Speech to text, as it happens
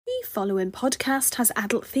following podcast has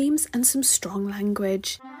adult themes and some strong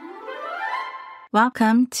language.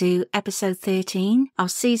 Welcome to episode 13 of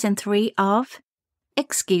season 3 of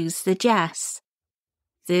Excuse the Jess.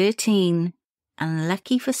 13, and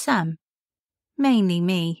lucky for some, mainly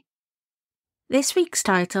me. This week's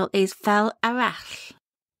title is Fel Arall.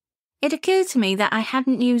 It occurred to me that I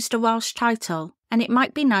hadn't used a Welsh title, and it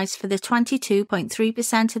might be nice for the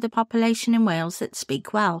 22.3% of the population in Wales that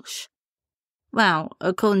speak Welsh. Well,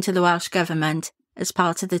 according to the Welsh Government, as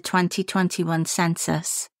part of the 2021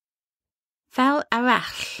 census. Fel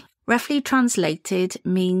Arall, roughly translated,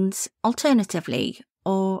 means alternatively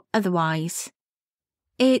or otherwise.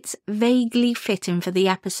 It's vaguely fitting for the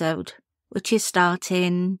episode, which is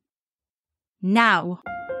starting now.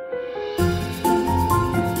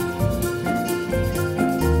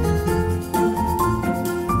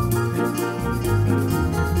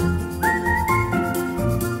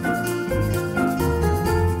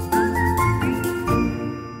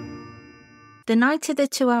 The night of the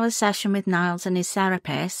 2-hour session with Niles and his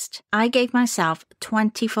therapist, I gave myself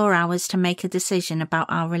 24 hours to make a decision about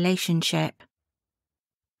our relationship.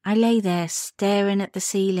 I lay there staring at the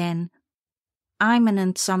ceiling. I'm an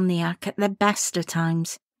insomniac at the best of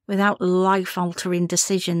times, without life-altering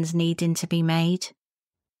decisions needing to be made.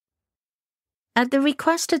 At the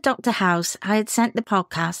request of Dr. House, I had sent the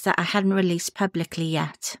podcast that I hadn't released publicly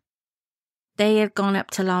yet. They had gone up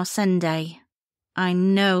to last Sunday. I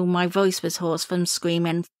know my voice was hoarse from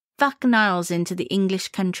screaming "fuck Niles" into the English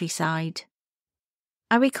countryside.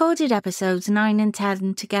 I recorded episodes 9 and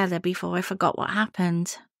 10 together before I forgot what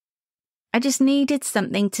happened. I just needed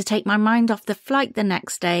something to take my mind off the flight the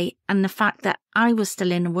next day and the fact that I was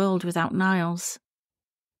still in a world without Niles.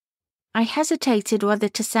 I hesitated whether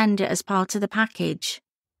to send it as part of the package.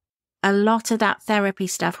 A lot of that therapy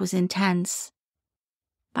stuff was intense.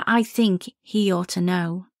 But I think he ought to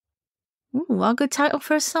know. Ooh, what a good title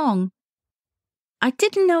for a song. I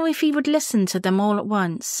didn't know if he would listen to them all at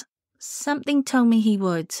once. Something told me he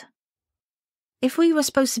would. If we were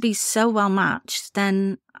supposed to be so well matched,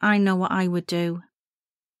 then I know what I would do.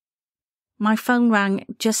 My phone rang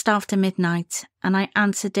just after midnight, and I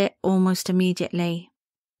answered it almost immediately.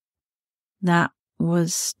 That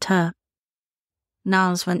was tough.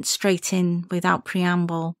 Niles went straight in without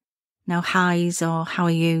preamble. No highs or how are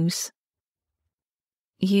yous.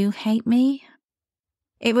 You hate me?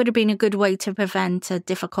 It would have been a good way to prevent a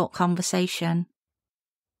difficult conversation.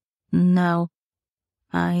 No,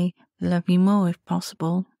 I love you more if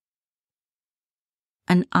possible.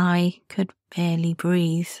 And I could barely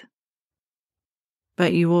breathe.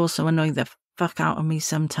 But you also annoy the fuck out of me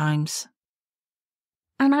sometimes.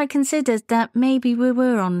 And I considered that maybe we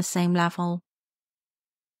were on the same level.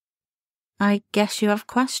 I guess you have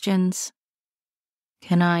questions.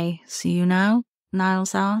 Can I see you now?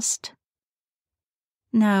 Niles asked.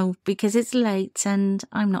 No, because it's late and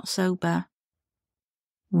I'm not sober.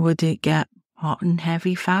 Would it get hot and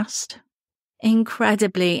heavy fast?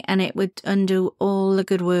 Incredibly, and it would undo all the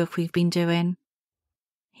good work we've been doing.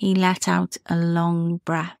 He let out a long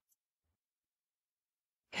breath.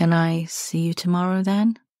 Can I see you tomorrow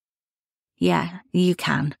then? Yeah, you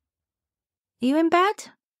can. Are you in bed?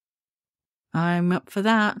 I'm up for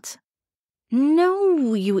that.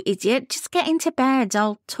 No, you idiot, just get into bed,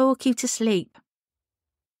 I'll talk you to sleep.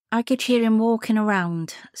 I could hear him walking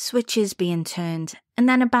around, switches being turned, and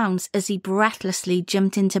then a bounce as he breathlessly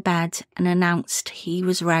jumped into bed and announced he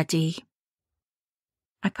was ready.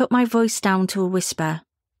 I put my voice down to a whisper,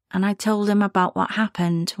 and I told him about what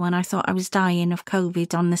happened when I thought I was dying of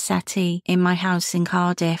COVID on the settee in my house in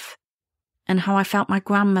Cardiff, and how I felt my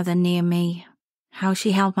grandmother near me. How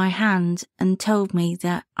she held my hand and told me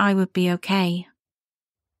that I would be okay.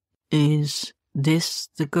 Is this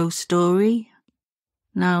the ghost story?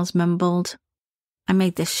 Niles mumbled. I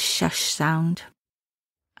made the shush sound.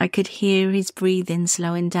 I could hear his breathing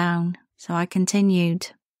slowing down, so I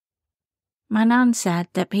continued. My nan said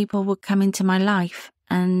that people would come into my life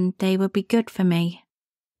and they would be good for me.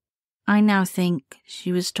 I now think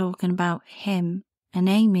she was talking about him and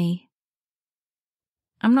Amy.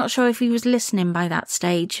 I'm not sure if he was listening by that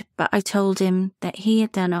stage, but I told him that he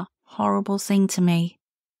had done a horrible thing to me.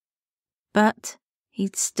 But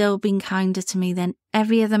he'd still been kinder to me than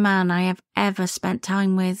every other man I have ever spent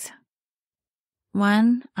time with.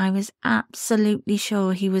 When I was absolutely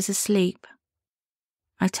sure he was asleep,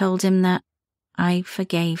 I told him that I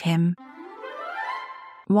forgave him.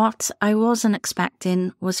 What I wasn't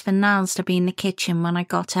expecting was for Niles to be in the kitchen when I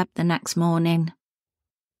got up the next morning.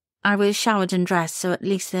 I was showered and dressed, so at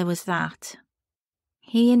least there was that.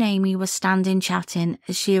 He and Amy were standing chatting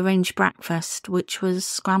as she arranged breakfast, which was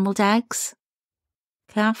scrambled eggs.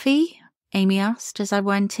 Coffee? Amy asked as I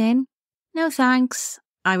went in. No thanks,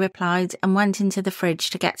 I replied and went into the fridge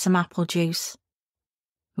to get some apple juice.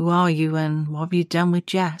 Who are you and what have you done with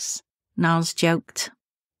Jess? Niles joked.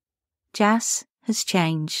 Jess has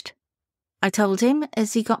changed, I told him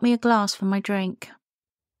as he got me a glass for my drink.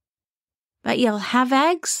 But you'll have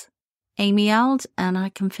eggs? Amy yelled, and I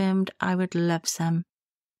confirmed I would love some.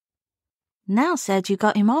 Nell said you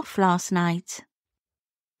got him off last night.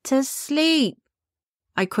 To sleep,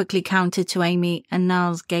 I quickly countered to Amy, and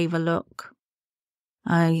Niles gave a look.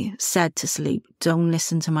 I said to sleep, don't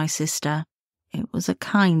listen to my sister. It was a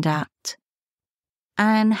kind act.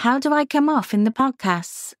 And how do I come off in the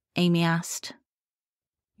podcasts? Amy asked.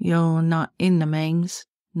 You're not in the memes,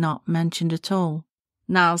 not mentioned at all,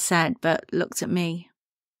 Niles said, but looked at me.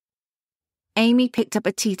 Amy picked up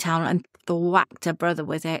a tea towel and thwacked her brother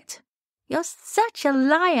with it. You're such a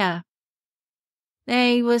liar.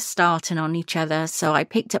 They were starting on each other, so I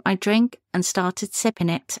picked up my drink and started sipping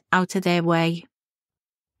it out of their way.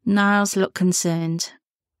 Niles looked concerned.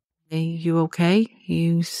 Are you okay?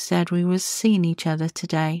 You said we were seeing each other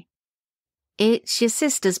today. It's your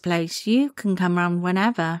sister's place. You can come round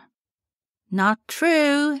whenever. Not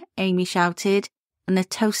true, Amy shouted, and the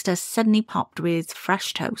toaster suddenly popped with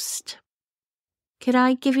fresh toast. Could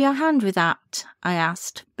I give you a hand with that? I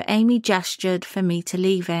asked, but Amy gestured for me to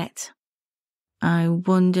leave it. I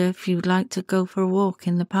wonder if you'd like to go for a walk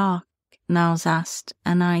in the park, Niles asked,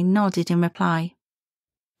 and I nodded in reply.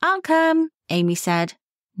 I'll come, Amy said.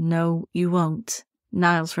 No, you won't,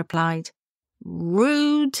 Niles replied.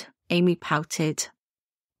 Rude, Amy pouted.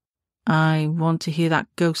 I want to hear that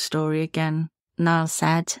ghost story again, Niles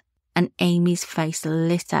said, and Amy's face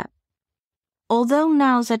lit up. Although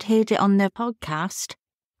Niles had heard it on their podcast,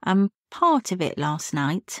 and part of it last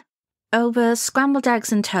night, over scrambled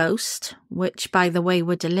eggs and toast, which by the way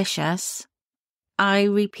were delicious, I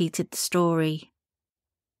repeated the story.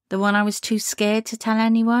 The one I was too scared to tell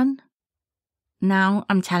anyone. Now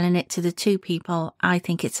I'm telling it to the two people I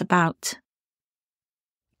think it's about.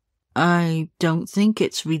 I don't think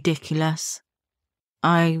it's ridiculous.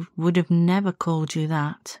 I would have never called you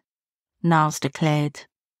that, Niles declared.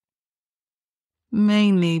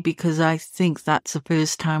 Mainly because I think that's the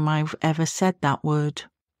first time I've ever said that word.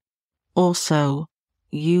 Also,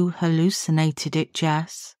 you hallucinated it,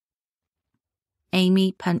 Jess.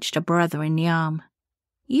 Amy punched her brother in the arm.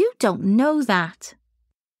 You don't know that.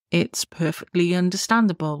 It's perfectly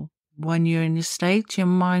understandable. When you're in this state, your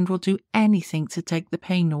mind will do anything to take the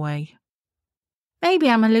pain away. Maybe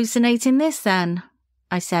I'm hallucinating this then,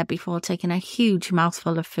 I said before taking a huge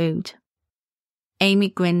mouthful of food. Amy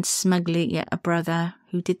grinned smugly at her brother,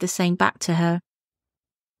 who did the same back to her.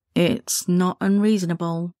 It's not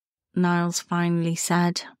unreasonable, Niles finally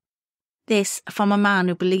said. This from a man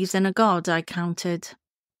who believes in a god, I countered.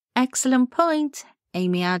 Excellent point,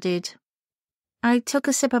 Amy added. I took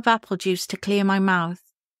a sip of apple juice to clear my mouth.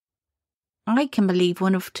 I can believe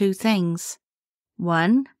one of two things.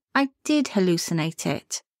 One, I did hallucinate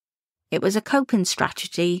it. It was a coping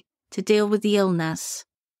strategy to deal with the illness.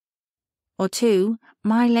 Or two,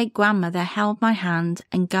 my late grandmother held my hand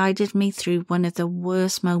and guided me through one of the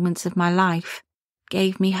worst moments of my life,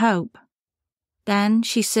 gave me hope. Then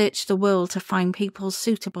she searched the world to find people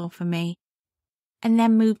suitable for me, and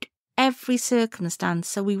then moved every circumstance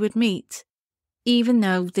so we would meet, even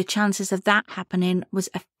though the chances of that happening was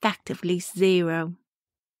effectively zero.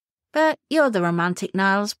 But you're the romantic,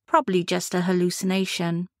 Niles, probably just a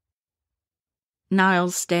hallucination.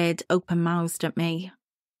 Niles stared open-mouthed at me.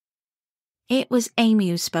 It was Amy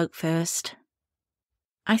who spoke first.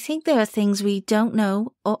 I think there are things we don't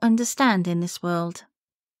know or understand in this world.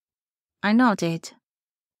 I nodded,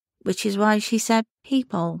 which is why she said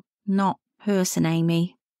people, not person,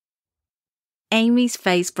 Amy. Amy's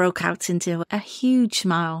face broke out into a huge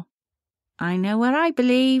smile. I know what I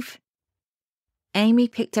believe. Amy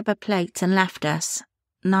picked up a plate and left us.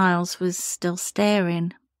 Niles was still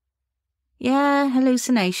staring. Yeah,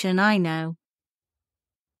 hallucination, I know.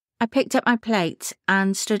 I picked up my plate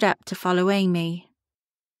and stood up to follow Amy.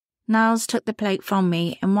 Niles took the plate from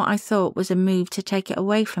me in what I thought was a move to take it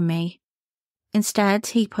away from me. Instead,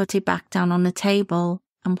 he put it back down on the table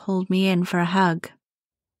and pulled me in for a hug.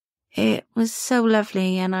 It was so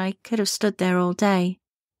lovely, and I could have stood there all day.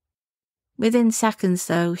 Within seconds,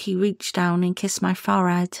 though, he reached down and kissed my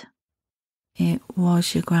forehead. It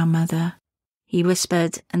was your grandmother, he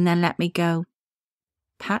whispered, and then let me go.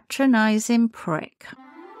 Patronising prick.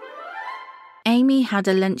 Amy had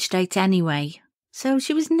a lunch date anyway, so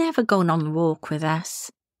she was never going on the walk with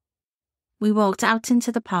us. We walked out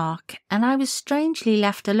into the park, and I was strangely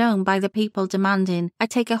left alone by the people demanding I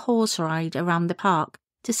take a horse ride around the park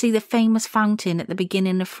to see the famous fountain at the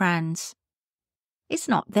beginning of Friends. It's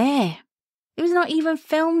not there. It was not even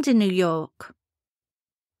filmed in New York.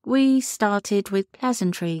 We started with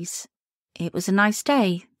pleasantries. It was a nice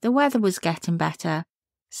day. The weather was getting better.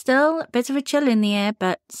 Still a bit of a chill in the air,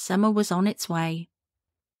 but summer was on its way.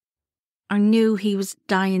 I knew he was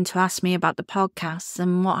dying to ask me about the podcasts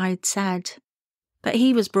and what I'd said, but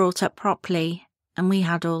he was brought up properly, and we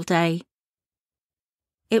had all day.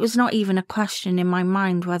 It was not even a question in my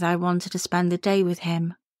mind whether I wanted to spend the day with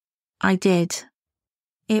him. I did.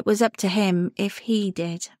 It was up to him if he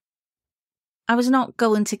did. I was not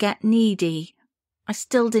going to get needy. I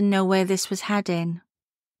still didn't know where this was heading.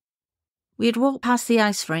 We had walked past the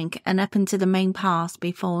ice rink and up into the main path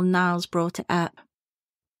before Niles brought it up.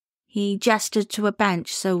 He gestured to a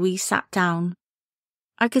bench, so we sat down.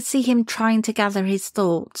 I could see him trying to gather his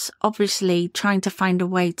thoughts, obviously trying to find a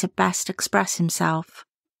way to best express himself.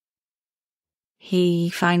 He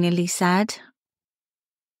finally said,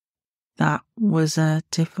 "That was a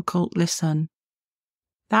difficult listen."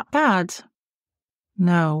 "That bad?"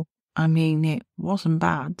 "No, I mean, it wasn't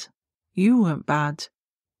bad. You weren't bad.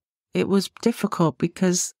 It was difficult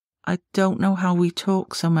because I don't know how we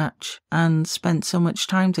talked so much and spent so much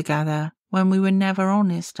time together when we were never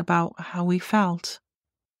honest about how we felt."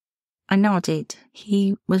 I nodded.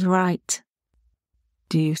 He was right.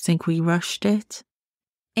 "Do you think we rushed it?"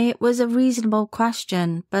 It was a reasonable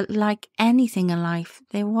question, but like anything in life,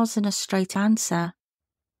 there wasn't a straight answer.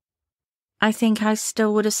 I think I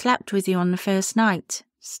still would have slept with you on the first night,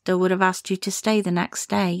 still would have asked you to stay the next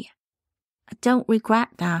day. I don't regret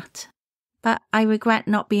that, but I regret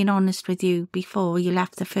not being honest with you before you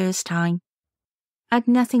left the first time. I'd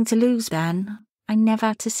nothing to lose then. I never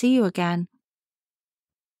had to see you again.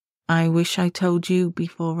 I wish I told you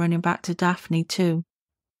before running back to Daphne too.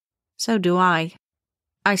 So do I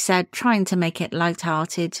said, trying to make it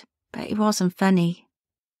light-hearted, but it wasn't funny.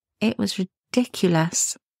 It was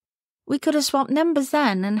ridiculous. We could have swapped numbers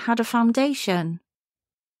then and had a foundation.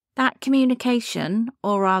 That communication,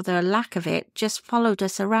 or rather a lack of it, just followed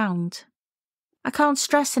us around. I can't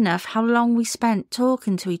stress enough how long we spent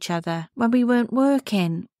talking to each other when we weren't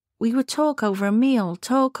working. We would talk over a meal,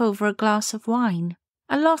 talk over a glass of wine.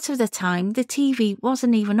 A lot of the time, the TV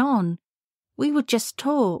wasn't even on. We would just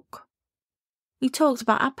talk. We talked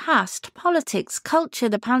about our past, politics, culture,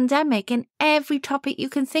 the pandemic, and every topic you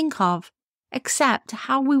can think of, except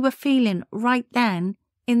how we were feeling right then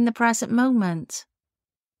in the present moment.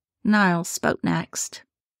 Niles spoke next.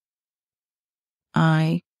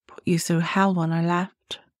 "I put you through hell when I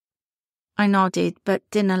left." I nodded, but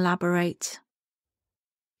didn't elaborate.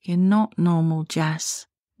 "You're not normal, Jess.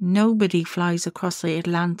 Nobody flies across the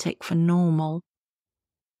Atlantic for normal.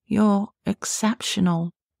 You're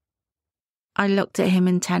exceptional." I looked at him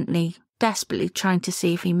intently, desperately trying to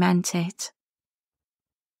see if he meant it.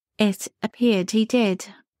 It appeared he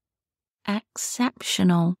did.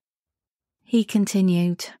 Exceptional. He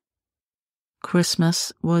continued.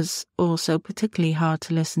 "Christmas was also particularly hard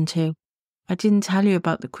to listen to. I didn't tell you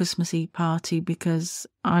about the Christmas Eve party because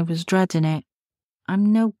I was dreading it.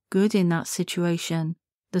 I'm no good in that situation.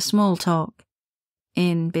 The small talk.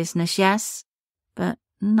 In business, yes, but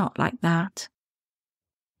not like that.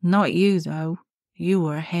 Not you, though. You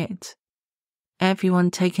were a hit. Everyone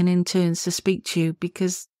taking in turns to speak to you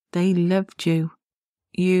because they loved you.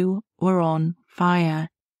 You were on fire.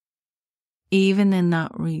 Even in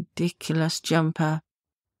that ridiculous jumper,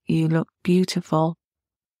 you looked beautiful."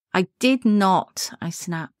 "I did not," I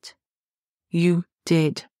snapped. "You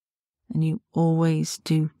did, and you always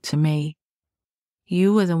do to me.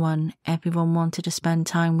 You were the one everyone wanted to spend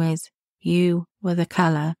time with. You were the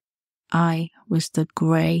colour. I was the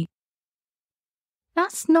grey."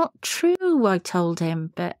 "That's not true," I told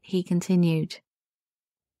him, but he continued.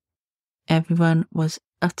 "Everyone was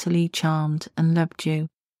utterly charmed and loved you.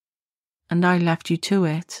 And I left you to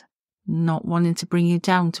it, not wanting to bring you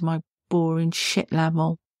down to my boring shit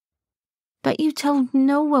level." "But you told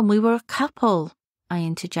no one we were a couple," I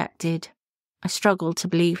interjected. I struggled to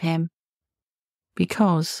believe him.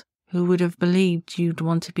 "Because who would have believed you'd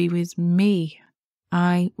want to be with me?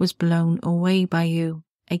 I was blown away by you,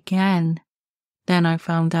 again. Then I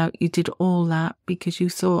found out you did all that because you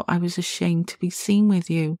thought I was ashamed to be seen with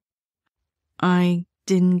you. I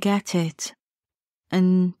didn't get it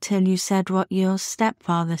until you said what your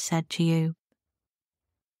stepfather said to you."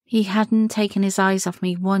 He hadn't taken his eyes off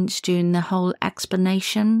me once during the whole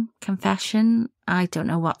explanation, confession. I don't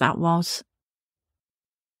know what that was.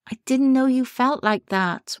 "I didn't know you felt like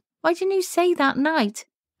that. Why didn't you say that night?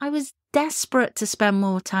 I was desperate to spend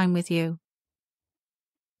more time with you."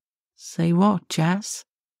 "Say what, Jess?"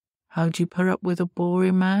 How'd you put up with a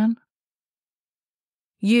boring man?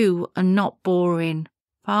 You are not boring.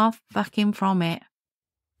 Far fucking from it.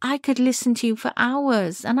 I could listen to you for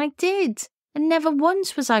hours, and I did, and never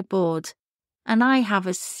once was I bored. And I have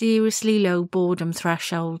a seriously low boredom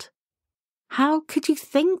threshold. How could you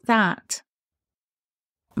think that?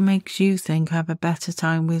 Makes you think I have a better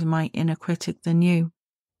time with my inner critic than you.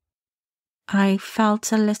 I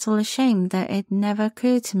felt a little ashamed that it never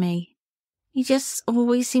occurred to me. He just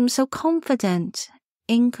always seemed so confident,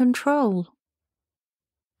 in control.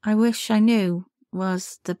 I wish I knew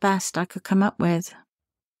was the best I could come up with.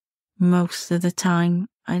 Most of the time,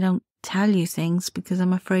 I don't tell you things because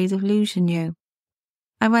I'm afraid of losing you.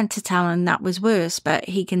 I went to tell him that was worse, but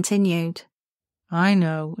he continued. I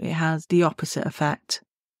know it has the opposite effect.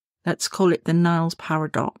 Let's call it the Niles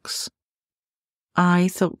paradox. I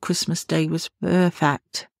thought Christmas Day was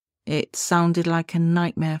perfect. It sounded like a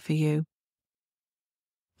nightmare for you.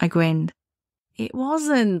 I grinned. It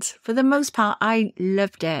wasn't. For the most part, I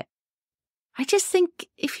loved it. I just think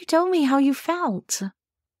if you told me how you felt.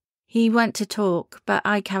 He went to talk, but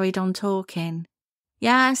I carried on talking.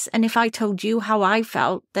 Yes, and if I told you how I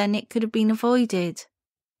felt, then it could have been avoided.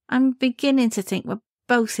 I'm beginning to think we're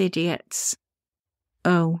both idiots.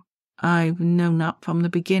 Oh, I've known that from the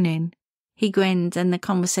beginning. He grinned and the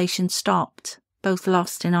conversation stopped, both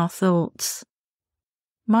lost in our thoughts.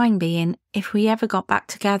 Mine being, if we ever got back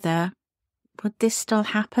together, would this still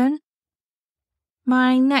happen?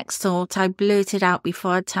 My next thought I blurted out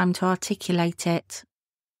before I had time to articulate it.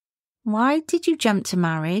 Why did you jump to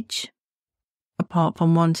marriage? Apart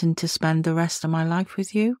from wanting to spend the rest of my life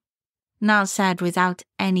with you? Niles said without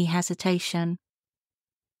any hesitation.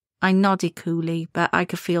 I nodded coolly, but I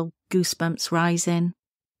could feel goosebumps rising.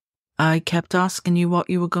 I kept asking you what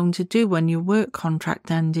you were going to do when your work contract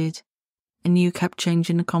ended, and you kept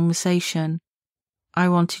changing the conversation. I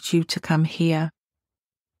wanted you to come here.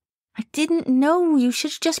 I didn't know. You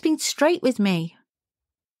should have just been straight with me.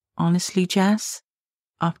 Honestly, Jess,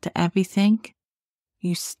 after everything,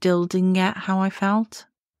 you still didn't get how I felt?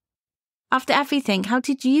 After everything, how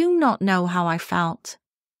did you not know how I felt?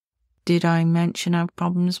 Did I mention I have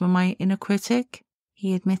problems with my inner critic?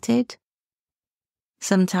 He admitted.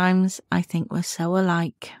 Sometimes I think we're so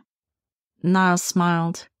alike. Niles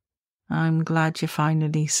smiled. I'm glad you're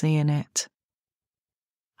finally seeing it.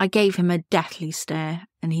 I gave him a deathly stare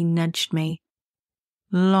and he nudged me.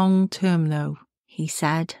 Long term, though, he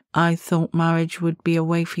said. I thought marriage would be a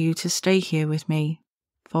way for you to stay here with me,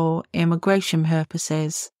 for immigration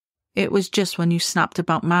purposes. It was just when you snapped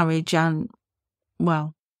about marriage and,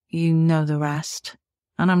 well, you know the rest,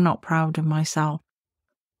 and I'm not proud of myself.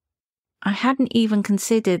 I hadn't even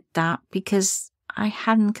considered that because I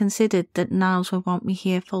hadn't considered that Niles would want me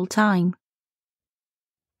here full time.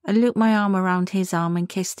 I looped my arm around his arm and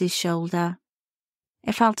kissed his shoulder.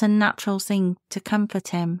 It felt a natural thing to comfort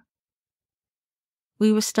him.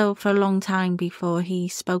 We were still for a long time before he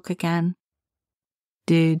spoke again.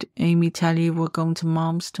 Did Amy tell you we're going to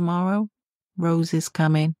Mom's tomorrow? Rose is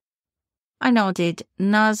coming. I nodded.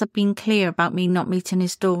 Niles had been clear about me not meeting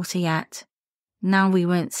his daughter yet. Now we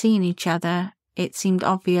weren't seeing each other, it seemed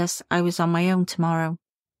obvious I was on my own tomorrow.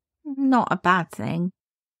 Not a bad thing.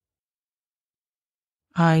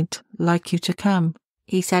 I'd like you to come,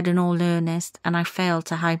 he said in all earnest, and I failed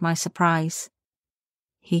to hide my surprise.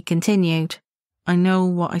 He continued. I know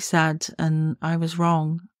what I said, and I was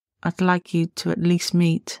wrong. I'd like you to at least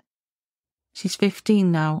meet. She's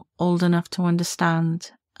 15 now, old enough to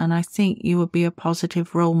understand, and I think you would be a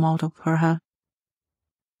positive role model for her.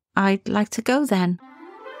 I'd like to go then.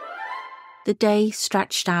 The day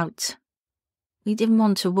stretched out. We didn't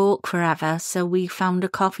want to walk forever, so we found a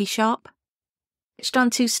coffee shop. Pitched on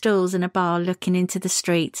 2 stools in a bar looking into the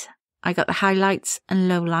street. I got the highlights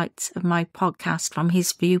and lowlights of my podcast from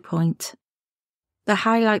his viewpoint. The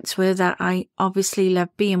highlights were that I obviously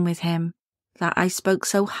loved being with him, that I spoke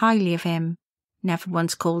so highly of him, never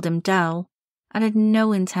once called him dull, and had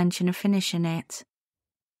no intention of finishing it.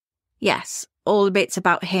 Yes, all the bits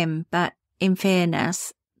about him, but in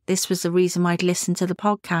fairness, this was the reason why I'd listened to the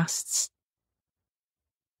podcasts.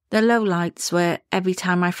 The lowlights were every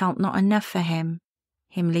time I felt not enough for him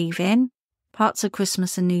leaving, parts of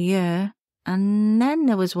Christmas and New Year, and then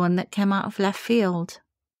there was one that came out of left field.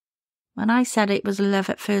 When I said it was love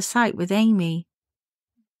at first sight with Amy.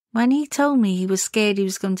 When he told me he was scared he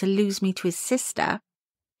was going to lose me to his sister,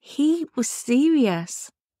 he was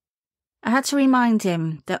serious. I had to remind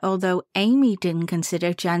him that although Amy didn't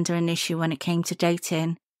consider gender an issue when it came to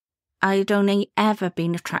dating, I'd only ever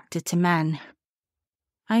been attracted to men.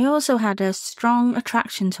 I also had a strong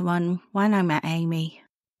attraction to one when I met Amy.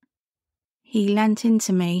 He leant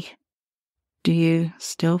into me, Do you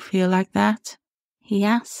still feel like that? He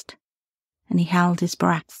asked, and he held his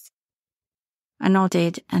breath. I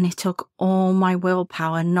nodded, and it took all my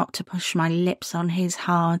willpower not to push my lips on his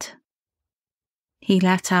hard. He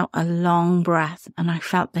let out a long breath, and I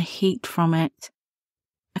felt the heat from it.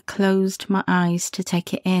 I closed my eyes to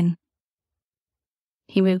take it in.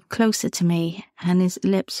 He moved closer to me, and his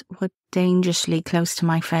lips were dangerously close to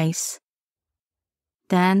my face.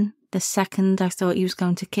 Then, the second I thought he was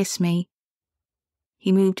going to kiss me,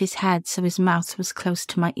 he moved his head so his mouth was close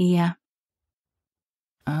to my ear.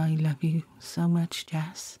 I love you so much,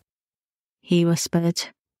 Jess, he whispered.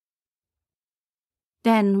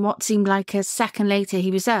 Then, what seemed like a second later, he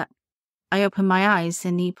was up. I opened my eyes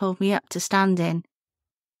and he pulled me up to stand in.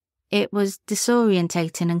 It was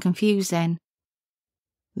disorientating and confusing.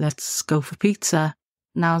 Let's go for pizza,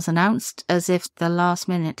 Niles announced, as if the last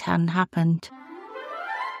minute hadn't happened.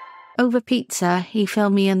 Over pizza, he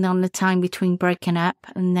filled me in on the time between breaking up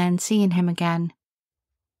and then seeing him again.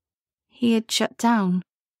 He had shut down,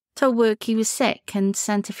 told work he was sick and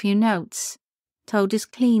sent a few notes, told his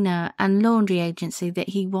cleaner and laundry agency that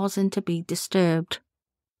he wasn't to be disturbed.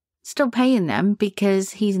 Still paying them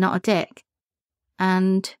because he's not a dick.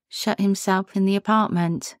 And shut himself in the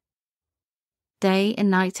apartment. Day and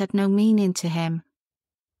night had no meaning to him.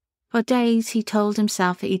 For days he told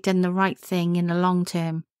himself that he'd done the right thing in the long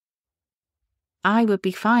term. I would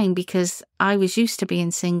be fine because I was used to being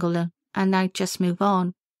single and I'd just move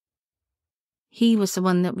on. He was the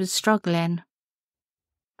one that was struggling.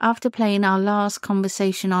 After playing our last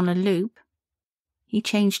conversation on a loop, he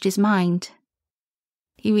changed his mind.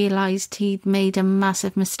 He realised he'd made a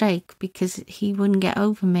massive mistake because he wouldn't get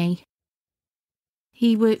over me.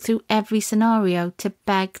 He worked through every scenario to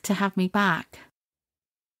beg to have me back.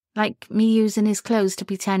 Like me using his clothes to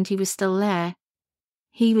pretend he was still there.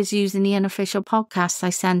 He was using the unofficial podcasts I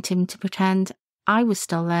sent him to pretend I was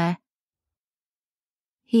still there.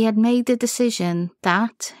 He had made the decision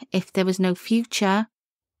that, if there was no future,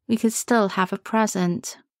 we could still have a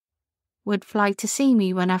present. Would fly to see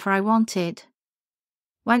me whenever I wanted.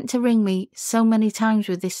 Went to ring me so many times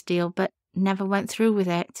with this deal, but never went through with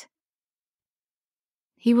it.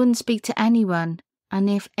 He wouldn't speak to anyone, and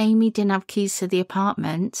if Amy didn't have keys to the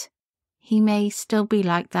apartment, he may still be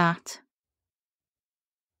like that.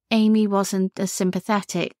 Amy wasn't as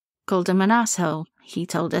sympathetic, called him an asshole. He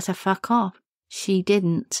told her to fuck off. She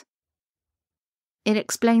didn't. It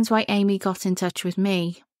explains why Amy got in touch with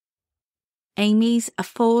me. Amy's a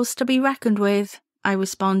force to be reckoned with, I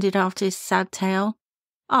responded after his sad tale.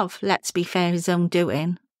 Of, let's be fair, his own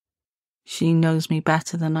doing. She knows me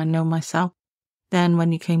better than I know myself. Then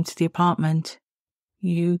when you came to the apartment,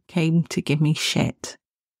 you came to give me shit.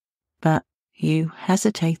 But you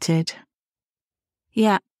hesitated.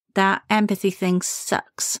 Yeah, that empathy thing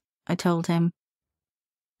sucks, I told him.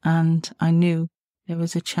 And I knew there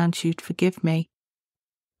was a chance you'd forgive me.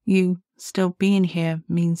 You still being here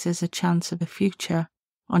means there's a chance of a future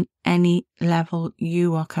on any level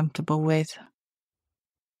you are comfortable with.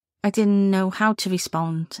 I didn't know how to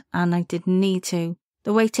respond, and I didn't need to.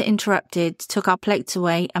 The waiter interrupted, took our plates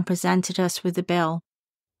away, and presented us with the bill.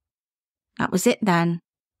 That was it then.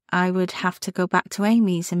 I would have to go back to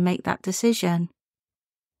Amy's and make that decision.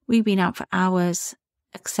 We'd been out for hours,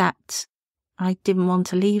 except I didn't want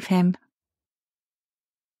to leave him.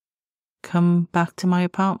 Come back to my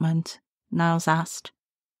apartment, Niles asked,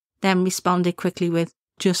 then responded quickly with,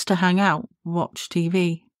 just to hang out, watch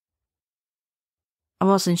TV. I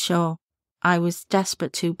wasn't sure. I was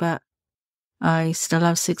desperate to, but I still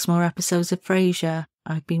have 6 more episodes of Frasier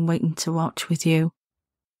I've been waiting to watch with you.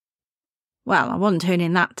 Well, I wasn't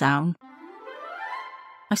turning that down.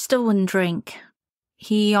 I still wouldn't drink.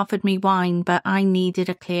 He offered me wine, but I needed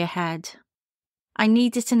a clear head. I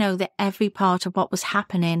needed to know that every part of what was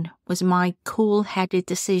happening was my cool-headed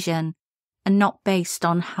decision and not based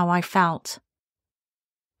on how I felt.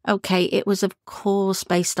 Okay, it was of course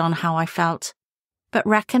based on how I felt, but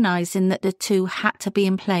recognising that the two had to be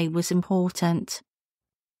in play was important.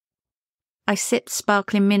 I sipped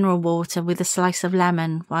sparkling mineral water with a slice of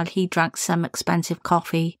lemon while he drank some expensive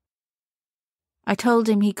coffee. I told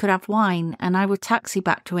him he could have wine and I would taxi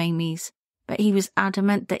back to Amy's, but he was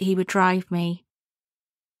adamant that he would drive me.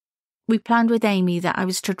 We planned with Amy that I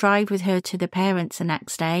was to drive with her to the parents the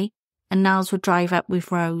next day, and Niles would drive up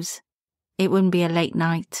with Rose. It wouldn't be a late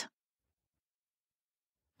night.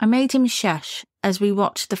 I made him shush as we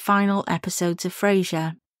watched the final episodes of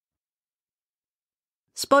Frasier.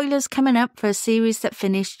 Spoilers coming up for a series that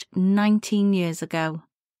finished 19 years ago.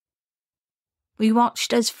 We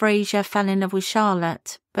watched as Frasier fell in love with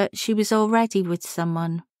Charlotte, but she was already with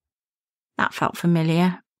someone. That felt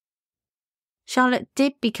familiar. Charlotte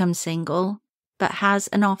did become single, but has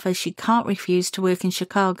an offer she can't refuse to work in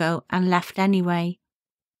Chicago and left anyway.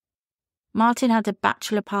 Martin had a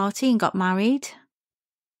bachelor party and got married.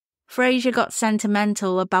 Frasier got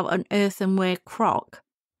sentimental about an earthenware crock,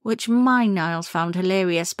 which my Niles found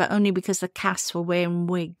hilarious, but only because the cast were wearing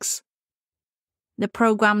wigs. The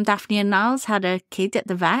programme Daphne and Niles had a kid at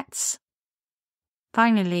the vets.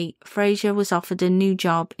 Finally, Frasier was offered a new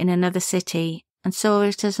job in another city and saw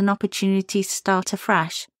it as an opportunity to start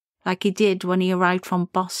afresh, like he did when he arrived from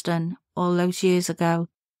Boston all those years ago.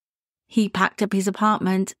 He packed up his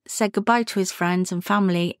apartment, said goodbye to his friends and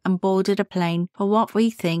family, and boarded a plane for what we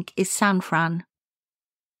think is San Fran.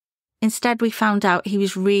 Instead, we found out he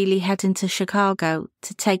was really heading to Chicago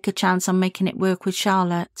to take a chance on making it work with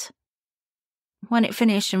Charlotte. When it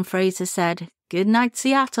finished and Fraser said, "Good night,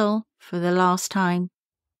 Seattle," for the last time,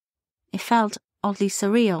 it felt oddly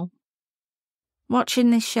surreal. Watching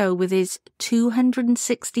this show with his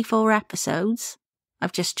 264 episodes,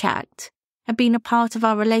 I've just checked, had been a part of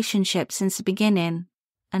our relationship since the beginning,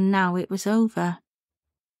 and now it was over.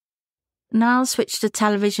 Niles switched the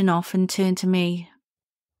television off and turned to me.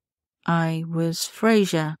 I was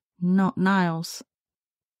Frasier, not Niles.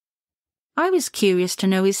 I was curious to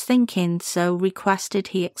know his thinking, so requested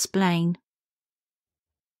he explain.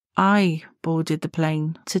 I boarded the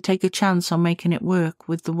plane to take a chance on making it work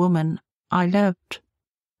with the woman I loved.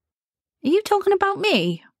 Are you talking about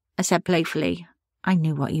me? I said playfully. I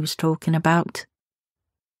knew what he was talking about.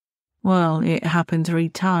 Well, it happened 3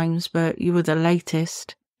 times, but you were the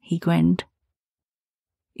latest, he grinned.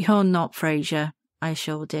 You're not Frasier, I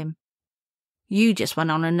assured him. You just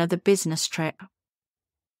went on another business trip.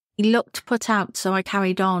 He looked put out, so I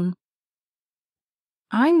carried on.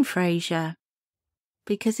 I'm Frasier,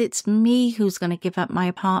 because it's me who's going to give up my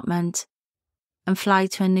apartment and fly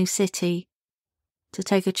to a new city to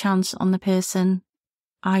take a chance on the person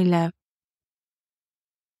I love.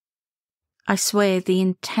 I swear the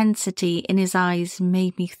intensity in his eyes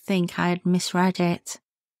made me think I had misread it.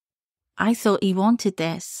 I thought he wanted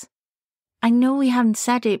this. I know he hadn't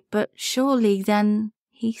said it, but surely then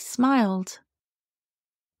he smiled.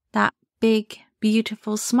 That big,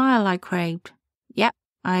 beautiful smile I craved. Yep,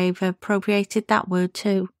 I've appropriated that word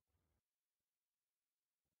too.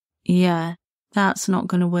 Yeah, that's not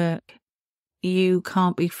going to work. You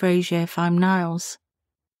can't be Frasier if I'm Niles.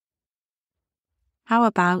 How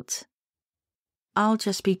about I'll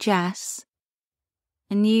just be Jess,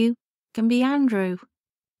 and you can be Andrew?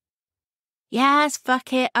 Yes,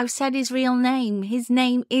 fuck it, I've said his real name. His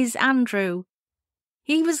name is Andrew.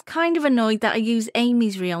 He was kind of annoyed that I used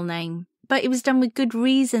Amy's real name, but it was done with good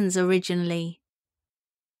reasons originally.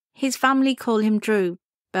 His family call him Drew,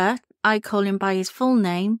 but I call him by his full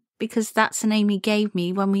name because that's the name he gave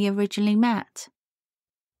me when we originally met.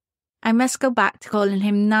 I must go back to calling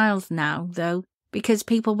him Niles now, though, because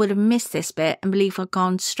people would have missed this bit and believe I'd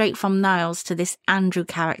gone straight from Niles to this Andrew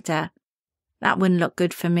character. That wouldn't look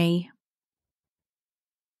good for me.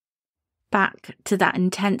 Back to that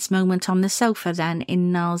intense moment on the sofa then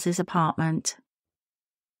in Niles' apartment.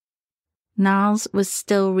 Niles was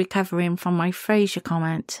still recovering from my Frasier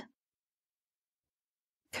comment.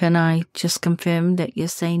 Can I just confirm that you're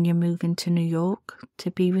saying you're moving to New York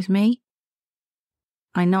to be with me?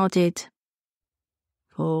 I nodded.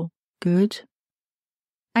 For good?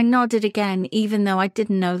 I nodded again, even though I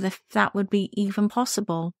didn't know if that would be even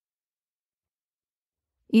possible.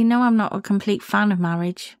 You know I'm not a complete fan of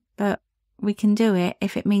marriage, but we can do it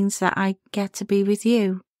if it means that I get to be with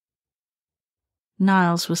you.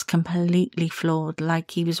 Niles was completely floored,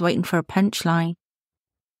 like he was waiting for a punchline.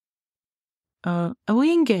 Are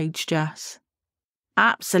we engaged, Jess?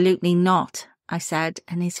 Absolutely not, I said,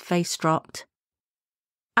 and his face dropped.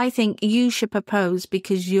 I think you should propose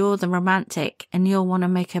because you're the romantic and you'll want to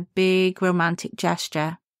make a big romantic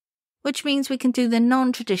gesture, which means we can do the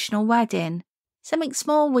non-traditional wedding. Something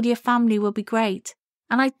small with your family will be great.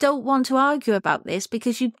 And I don't want to argue about this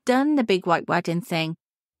because you've done the big white wedding thing.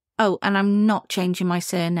 Oh, and I'm not changing my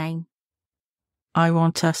surname. I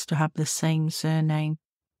want us to have the same surname.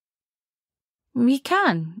 We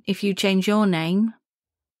can, if you change your name.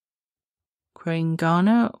 Crane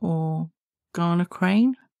Garner or Garner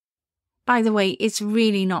Crane? By the way, it's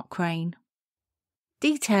really not Crane.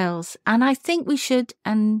 Details, and I think we should,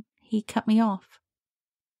 and he cut me off.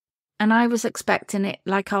 And I was expecting it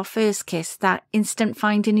like our first kiss, that instant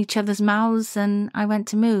finding each other's mouths, and I went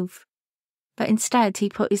to move. But instead he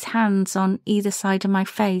put his hands on either side of my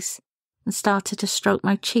face and started to stroke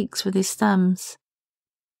my cheeks with his thumbs.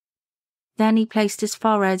 Then he placed his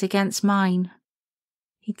forehead against mine.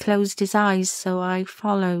 He closed his eyes, so I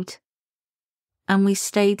followed. and we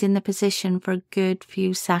stayed in the position for a good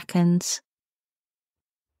few seconds.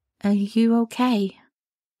 "Are you okay?"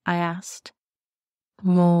 I asked.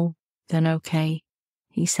 "More than okay,"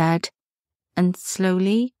 he said, and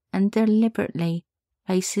slowly and deliberately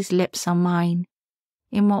placed his lips on mine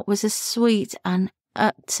in what was a sweet and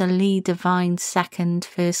utterly divine second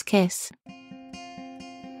first kiss.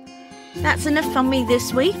 That's enough from me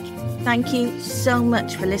this week. Thank you so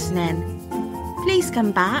much for listening. Please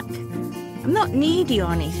come back. I'm not needy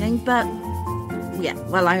or anything, but yeah,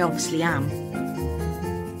 well, I obviously am.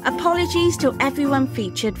 Apologies to everyone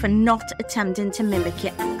featured for not attempting to mimic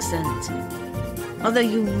your accent, although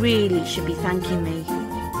you really should be thanking me.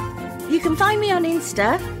 You can find me on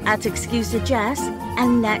Insta at @ExcuseTheJess,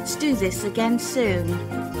 and let's do this again soon.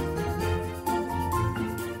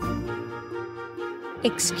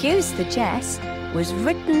 Excuse the Jess was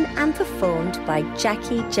written and performed by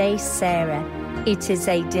Jackie J. Sarah. It is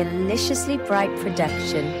a deliciously bright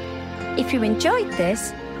production. If you enjoyed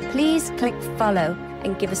this, please click follow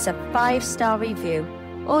and give us a 5-star review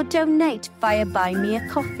or donate via Buy Me a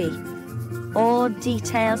Coffee. All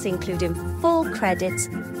details, including full credits,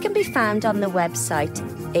 can be found on the website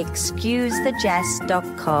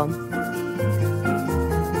excusethejess.com.